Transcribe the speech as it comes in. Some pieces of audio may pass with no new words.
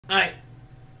Alright.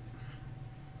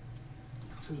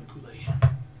 To the Kool-Aid.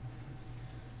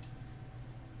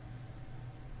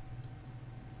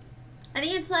 I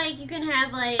think it's like you can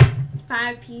have like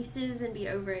 5 pieces and be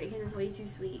over it because it's way too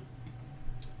sweet.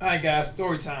 Alright, guys,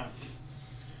 story time.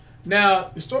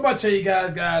 Now, the story I'm about to tell you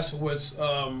guys, was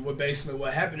what basically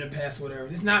what happened in the past or whatever.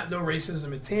 It's not no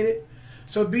racism intended.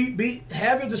 So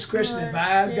have your discretion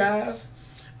advised, guys.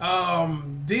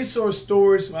 These sort of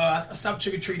stories, I stopped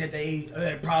trick-or-treating at the age of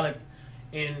that product,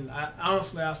 and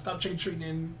honestly, I stopped trick-or-treating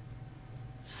in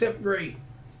 7th grade.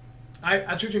 I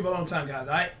trick-or-treated for a long time, guys,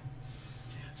 alright?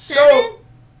 So,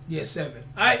 yeah, 7.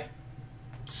 Alright?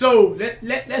 So,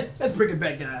 let's bring it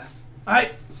back, guys.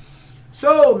 Alright?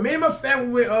 So, me and my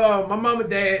family, with my mom and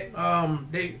dad,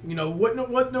 they, you know,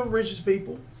 wasn't no richest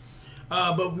people,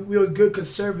 but we was good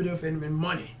conservative and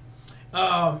money.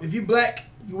 If you black,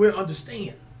 you will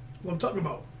understand what I'm talking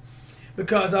about,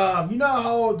 because you know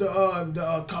how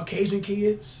the Caucasian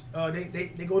kids,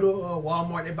 they go to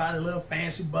Walmart, they buy the little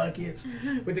fancy buckets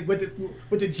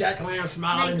with the jack-o'-lantern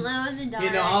smiling, they glow in the dark.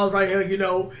 you know, all right here, you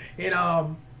know,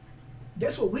 and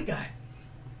that's what we got.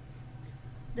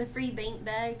 The free bank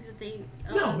bags that they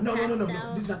No.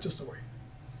 This is not your story.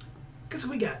 Guess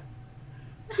what we got?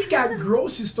 We got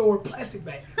grocery store plastic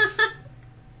bags.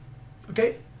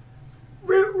 Okay?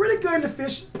 Really good in the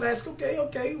fish plastic.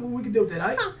 Okay. Well, we can deal with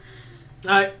that,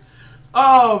 alright?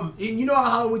 Alright. And you know how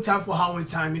Halloween time, for Halloween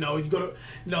time, you know, you go to,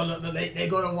 you know, they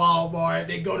go to Walmart,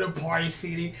 they go to Party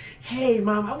City. Hey,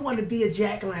 Mom, I want to be a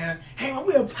jack-o'-lantern. Hey, Mom,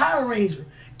 we're a Power Ranger.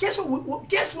 Guess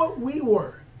what we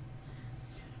were?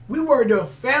 We were the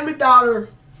Family Dollar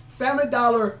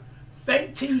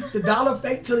fake teeth, the dollar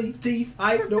fake teeth,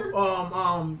 right?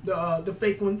 The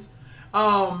fake ones.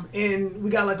 And we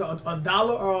got like a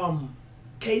dollar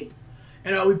cape,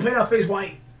 and we paint our face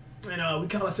white, and we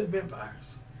call ourselves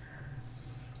vampires.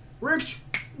 Real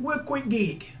quick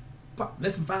gig,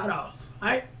 less than $5,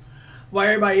 right? While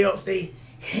everybody else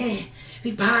hey,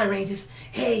 we Power Rangers.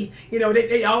 Hey, you know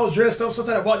they all dressed up.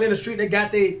 Sometimes I walk down the street, they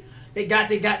got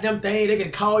them thing. They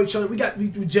can call each other. We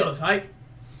jealous, right?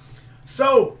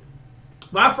 So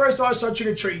when I first started trick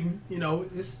or treating, you know,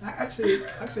 it's actually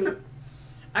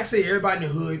everybody in the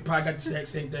hood probably got the exact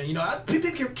same thing. You know,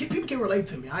 people can relate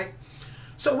to me, right?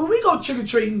 So when we go trick or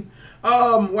treating,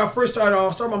 when I first started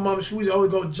my mom, she would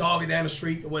always go jogging down the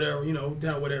street or whatever, you know,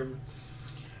 down whatever.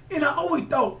 And I always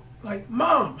thought, like,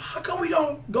 Mom, how come we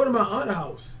don't go to my aunt's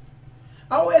house?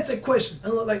 I always ask that question. I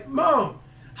was like, Mom,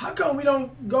 how come we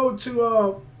don't go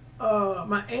to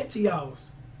my auntie's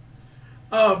house?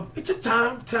 It took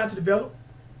time to develop.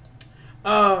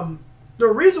 The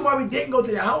reason why we didn't go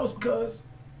to their house because,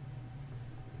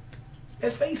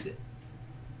 let's face it,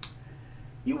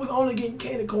 you was only getting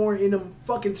candy corn in them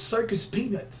fucking circus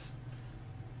peanuts.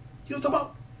 You know what I'm talking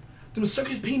about? Them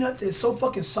circus peanuts is so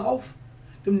fucking soft.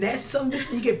 Them nasty something,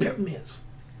 you get peppermints.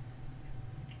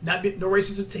 No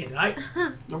racism intended, alright?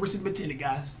 No racism intended,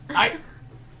 guys. Alright?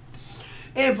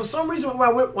 And for some reason, when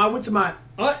I went to my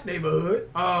aunt neighborhood,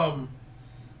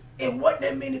 it wasn't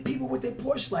that many people with their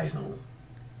porch lights on.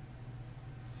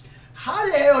 How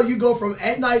the hell you go from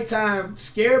at nighttime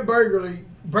scared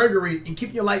burglary and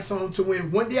keeping your lights on to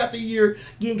when one day after a year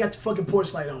you ain't got the fucking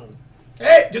porch light on?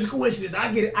 Hey, just coincidence.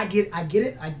 I get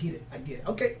it.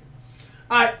 Okay.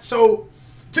 All right. So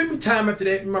took me time after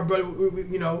that. My brother,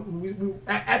 we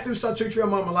after we started treating our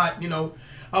mom a lot, you know,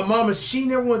 our mama, she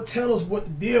never want to tell us what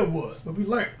the deal was, but we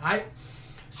learned. All right.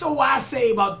 So I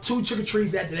say about 2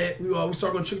 trick-or-treats after that, we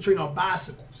started going trick-or-treating on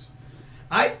bicycles.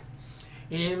 All right.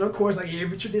 And of course, like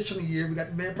every traditional year, we got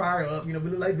the vampire up. You know, we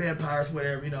look like vampires,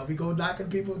 whatever. You know, we go knocking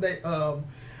people at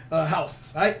their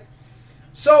houses, right?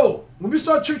 So when we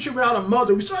start treating without a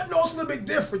mother, we start noticing a little bit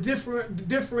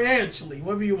differentially,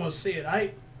 whatever you want to say it,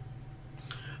 right?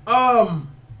 I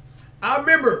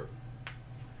remember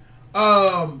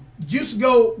used to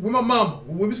go with my mama.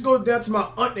 When we used to go down to my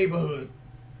aunt neighborhood,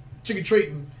 trick or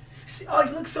treating. I said, "Oh,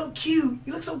 you look so cute.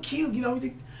 You look so cute." You know.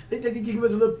 They give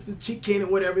us a little cheap candy,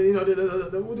 whatever, you know,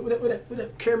 what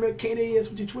that caramel candy is,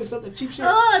 what you twist up, the cheap shit.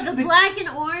 Oh, the black and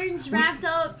orange wrapped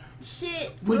up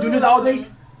shit. We do this all day?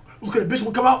 Look at the bitch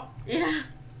will come out? Yeah.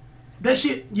 That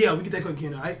shit, yeah, we get that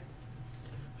candy, all right?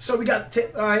 So we got,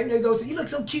 all right, they go say, "You look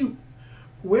so cute."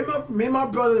 Me and my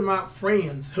brother and my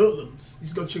friends, hoodlums,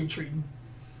 used to go trick-or-treating.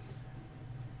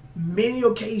 Many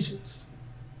occasions,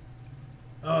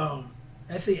 I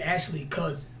say actually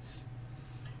cousins,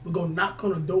 we go knock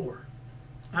on the door,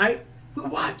 all right? We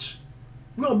watch.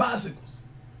 We're on bicycles,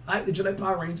 all right? The Gillette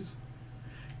Power Rangers.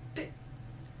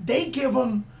 They give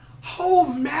them whole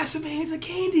massive hands of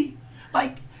candy.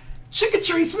 Like, trick or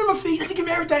treat, swim my feet, they give them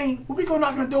everything. When we go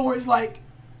knock on the door, it's like,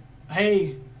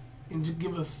 "Hey, and just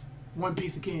give us one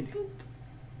piece of candy. Doop.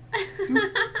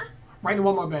 Right in the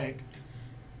Walmart bag.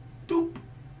 Doop.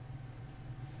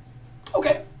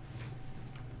 Okay.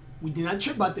 We did not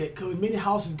trip about that because many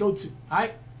houses go to,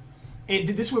 alright? And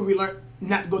this is where we learned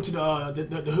not to go to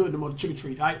the hood no more, the trick or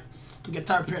treat, alright? We get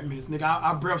tired of peppermints, nigga.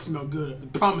 Our breath smell good. I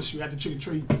promise you, after trick or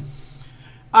treat.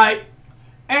 Alright?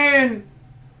 And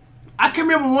I can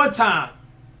remember one time,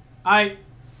 alright?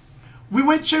 We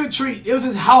went trick or treat. It was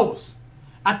his house.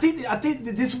 I think that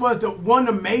this was the one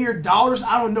of Mayor Dollars.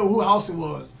 I don't know who house it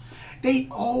was. They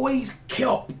always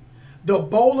kept the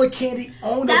bowl of candy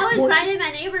on the porch. That was right in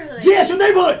my neighborhood. Yes, your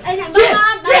neighborhood. And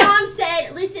my mom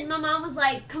said, listen, my mom was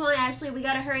like, come on, Ashley, we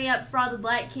got to hurry up for all the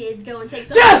black kids. Go and take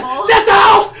the bowl. That's the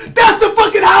house. That's the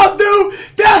fucking house, dude.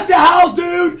 That's the house,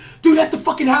 dude. Dude, that's the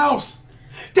fucking house.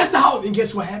 That's the house. And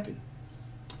guess what happened?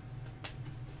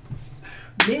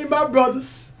 Me and my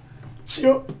brothers,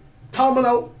 Chip,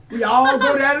 Tomalo, we all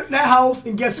go to that house,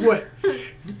 and guess what?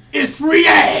 It's free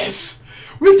ass.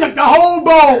 We took the whole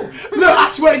bowl. Look, I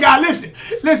swear to God, listen.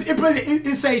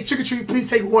 It say trick or treat, please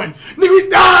take one. Nigga,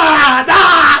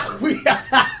 we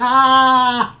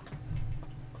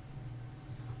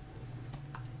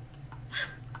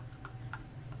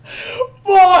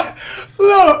boy,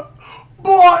 look,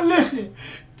 boy, listen.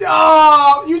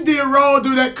 Oh, you did wrong,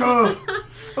 do that, cuz.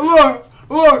 Look.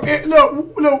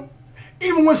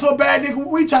 Even when so bad, nigga,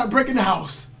 we try to break in the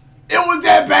house. It was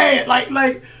that bad. Like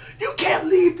you can't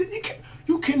leave.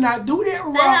 You cannot do that,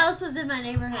 Rob. That house was in my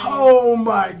neighborhood. Oh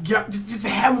my God, just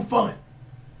having fun,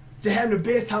 just having the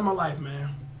best time of my life,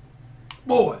 man.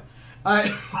 Boy,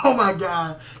 oh my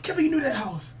God, can't believe you knew that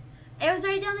house. It was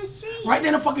right down the street. Right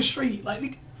down the fucking street.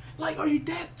 Like, are you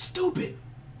that stupid?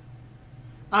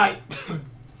 All right.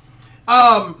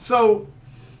 So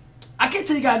I can't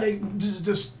tell you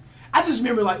guys I just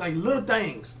remember like little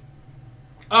things.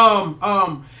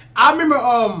 I remember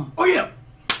oh yeah.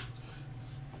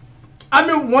 I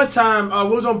remember one time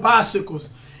we was on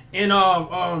bicycles and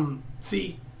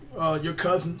see your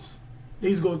cousins.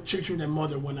 They used to go trick or treat their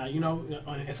mother one night, you know,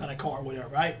 inside a car or whatever,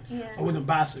 right? Yeah. Or with them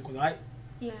bicycles, right?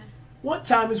 Yeah. One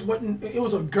time it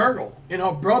was a girl and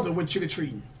her brother went trick or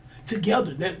treating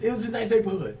together. It was a nice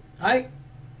neighborhood, right?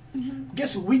 Mm-hmm.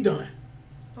 Guess what we done?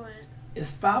 What? It's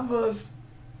 5 of us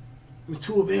with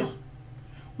 2 of them.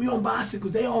 We on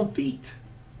bicycles, they on feet.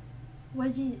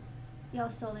 Y'all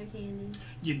stole their candy?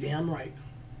 You're damn right.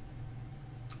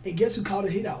 And guess who called a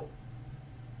hit out?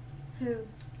 Who?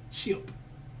 Chip.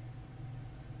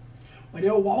 When they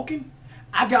were walking,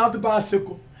 I got off the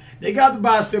bicycle. They got off the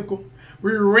bicycle.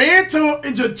 We ran to them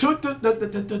and just took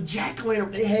the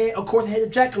jack-o'-lantern they had. Of course, they had the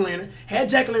jack-o'-lantern. Had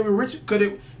jack-o'-lantern with Richard. Cause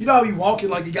you know how we walking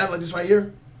like you got it like this right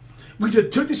here? We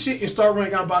just took the shit and started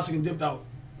running down the bicycle and dipped out.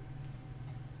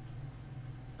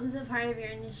 Was it part of your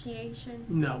initiation?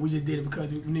 No, we just did it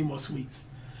because we need more sweets.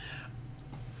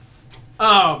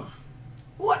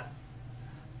 What?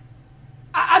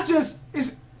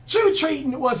 It's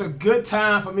trick-or-treating was a good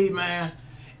time for me, man.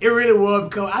 It really was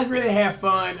because I really had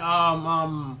fun.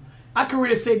 I can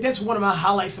really say that's one of my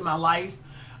highlights in my life.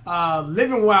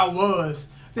 Living where I was,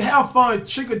 to have fun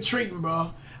trick-or-treating,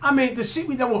 bro. I mean, the shit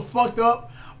we done was fucked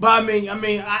up, but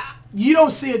you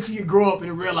don't see it till you grow up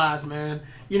and realize, man.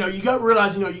 You know, you got to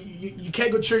realize, you know, you can't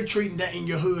go trick-or-treating that in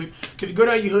your hood. Because you go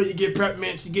down your hood, you get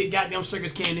peppermints, you get goddamn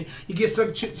circus candy, you get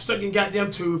stuck in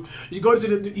goddamn tooth. You go to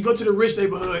the rich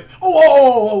neighborhood.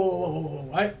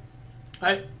 Right?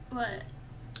 What?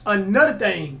 Another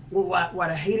thing, what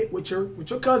I hated what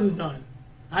your cousin's done,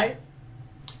 right?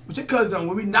 What your cousin's done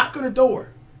when we knock on the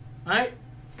door, right?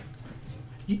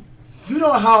 You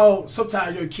know how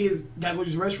sometimes your kids gotta go to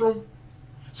the restroom,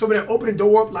 so when they open the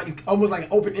door up, like it's almost like an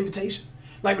open invitation.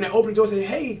 Like when they open the door, say,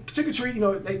 "Hey, trick or treat," you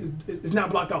know, it's not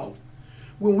blocked off.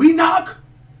 When we knock,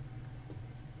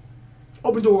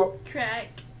 open door up.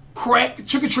 Crack,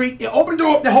 trick or treat, and open the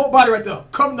door up, the whole body right there.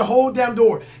 Come the whole damn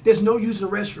door. There's no use in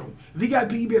the restroom. If you got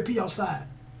pee, you better pee outside.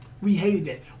 We hated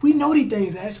that. We know these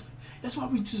things, Ashley. That's why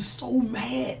we just so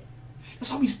mad.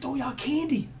 That's why we stole y'all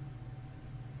candy.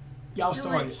 Y'all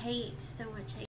started. So much hate.